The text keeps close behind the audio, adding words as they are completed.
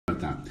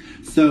time.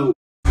 So.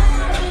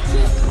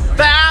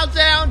 Bow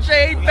down,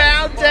 Jade,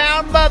 bow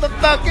down,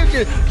 motherfuckers.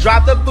 Just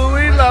drop the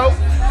booty low.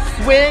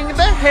 Swing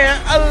the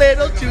hair a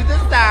little to the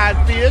side,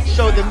 bitch.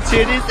 Show them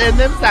titties and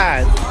them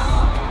thighs.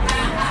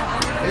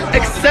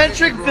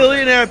 Eccentric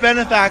billionaire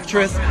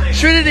benefactress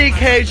Trinity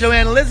K.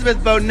 Joanne Elizabeth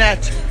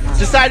Bonette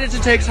decided to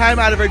take time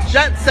out of her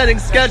jet-setting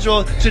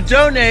schedule to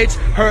donate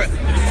her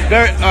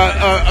very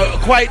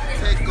quite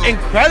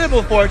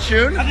incredible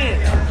fortune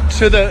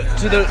to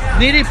the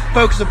needy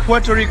folks of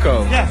Puerto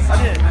Rico. Yes,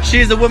 I did. She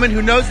is a woman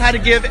who knows how to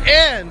give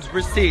and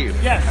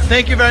receive. Yes.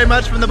 Thank you very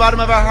much from the bottom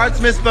of our hearts,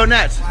 Miss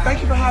Bonette.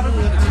 Thank you for having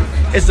me.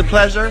 It's a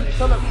pleasure.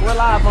 So look, we're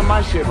live on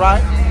my shit,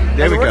 right?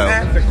 There we We're go.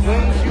 at the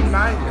Queens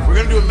United. We're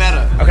gonna do a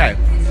meta. Okay.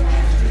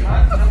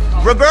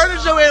 Roberta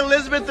Joanne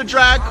Elizabeth, the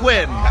drag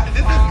queen.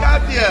 This is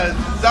Katya.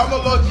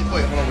 Zamolochi.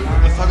 Wait, hold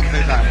on. Let's talk at the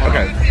same time. Hold on.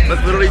 Okay.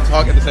 Let's literally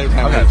talk at the same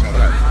time. Okay.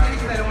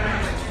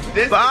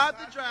 Bob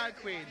the drag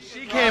queen.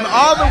 She came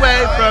all the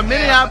way from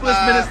Minneapolis,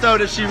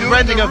 Minnesota. She's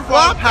renting a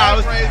flop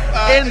house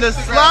in the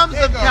slums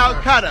of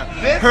Calcutta.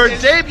 Her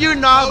debut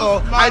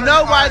novel, I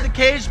Know Why the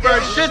Caged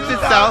Bird Shits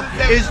Itself,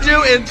 is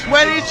due in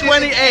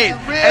 2028.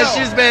 And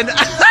she's been...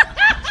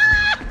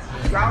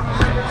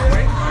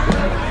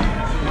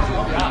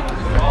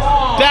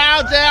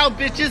 Bow down,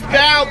 bitches,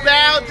 bow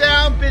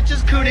down,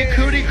 bitches, cootie,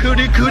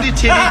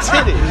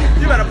 titty.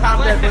 You better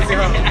pop that pussy,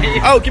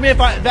 huh? Oh, give me a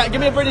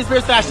Britney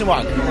Spears fashion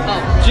walk. Do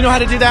you know how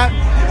to do that?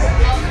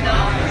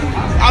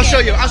 I'll show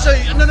you. No.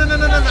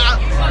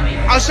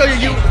 I'll show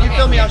you. You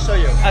feel me? I'll show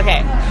you.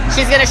 Okay.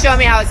 She's gonna show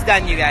me how it's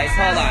done, you guys.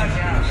 Hold on.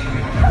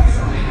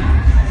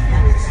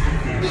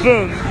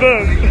 Boom.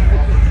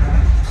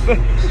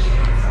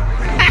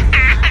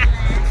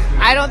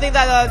 I don't think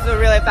that was a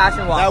really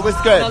fashion walk. That was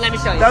good. So let me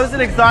show you. That was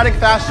an exotic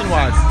fashion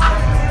walk.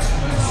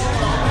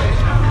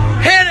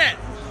 Hit it!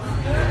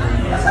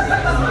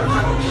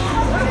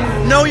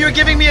 No, you're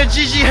giving me a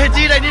Gigi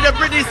Hadid. I need a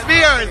Britney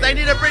Spears. Do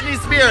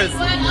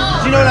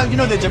you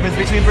know the difference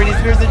between Britney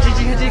Spears and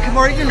Gigi Hadid,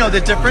 Kamora? You know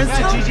the difference.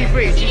 Gigi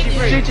free.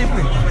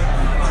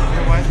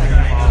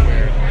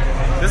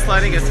 This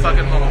lighting is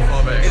fucking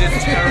homophobic. It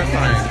is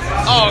terrifying.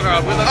 Oh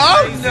god, we look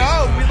crazy.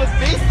 No, we look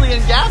beastly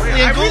and ghastly and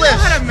We know ghoulish.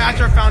 how to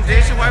match our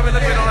foundation. Why we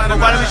look we don't know how to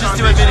Why don't we just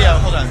do a video?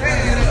 Hold on.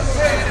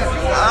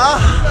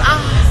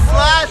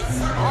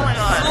 Sluts! Oh my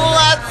god.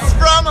 Sluts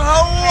from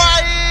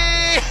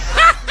Hawaii!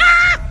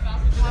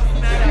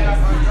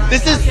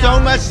 This is so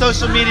much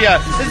social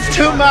media. This is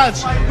too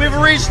much. We've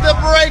reached the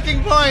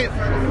breaking point.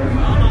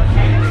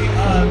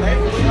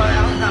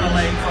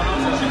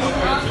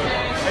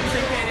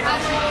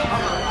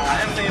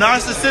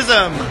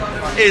 Narcissism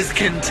is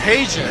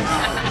contagious.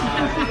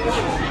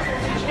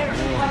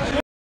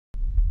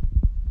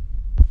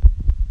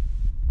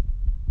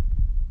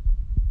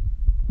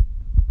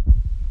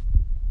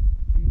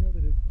 Do you know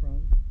that it's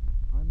crunk?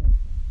 I'm not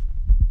crunk.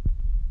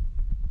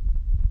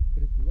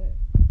 But it's lit.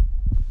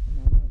 And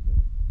I'm not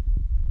lit.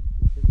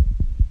 It's lit.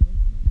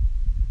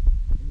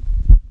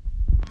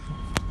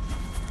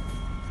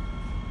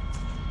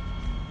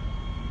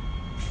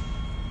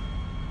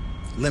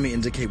 Let me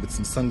indicate with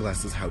some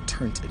sunglasses how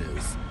turnt it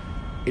is.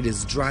 It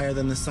is drier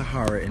than the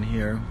Sahara in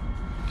here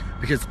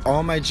because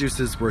all my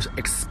juices were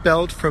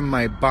expelled from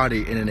my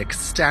body in an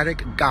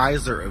ecstatic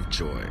geyser of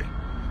joy.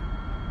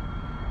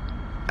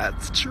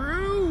 That's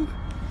true.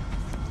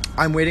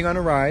 I'm waiting on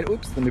a ride.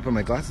 Oops, let me put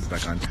my glasses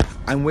back on.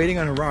 I'm waiting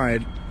on a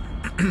ride.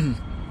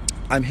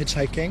 I'm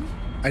hitchhiking.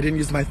 I didn't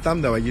use my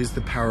thumb though. I used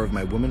the power of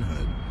my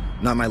womanhood.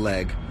 Not my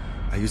leg.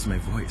 I used my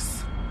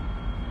voice.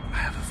 I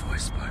have a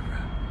voice, Barbara.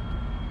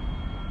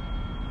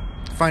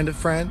 Find a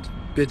friend?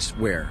 Bitch,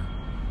 where?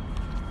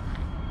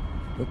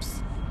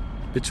 Whoops.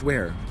 Bitch,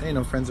 where? There ain't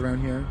no friends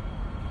around here.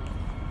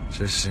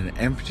 Just an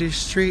empty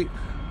street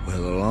with a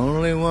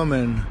lonely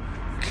woman,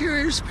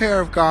 curious pair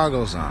of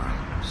goggles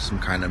on, some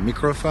kind of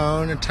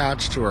microphone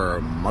attached to her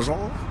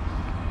muzzle.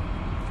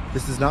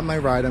 This is not my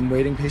ride. I'm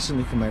waiting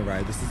patiently for my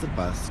ride. This is a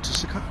bus to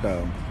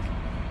Chicago.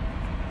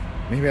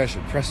 Maybe I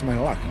should press my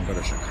luck and go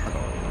to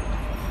Chicago.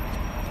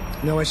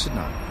 No, I should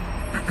not.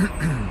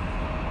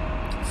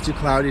 It's too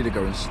cloudy to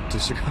go to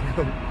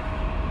Chicago.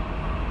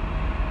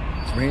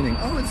 It's raining.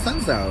 Oh, the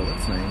sun's out.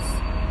 That's nice.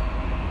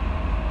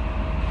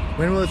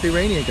 When will it be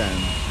rainy again?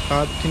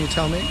 Bob, can you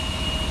tell me?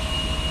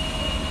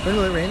 When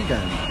will it rain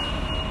again?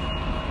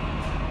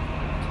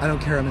 I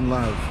don't care. I'm in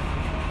love.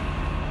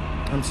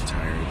 I'm too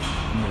tired.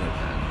 I'm gonna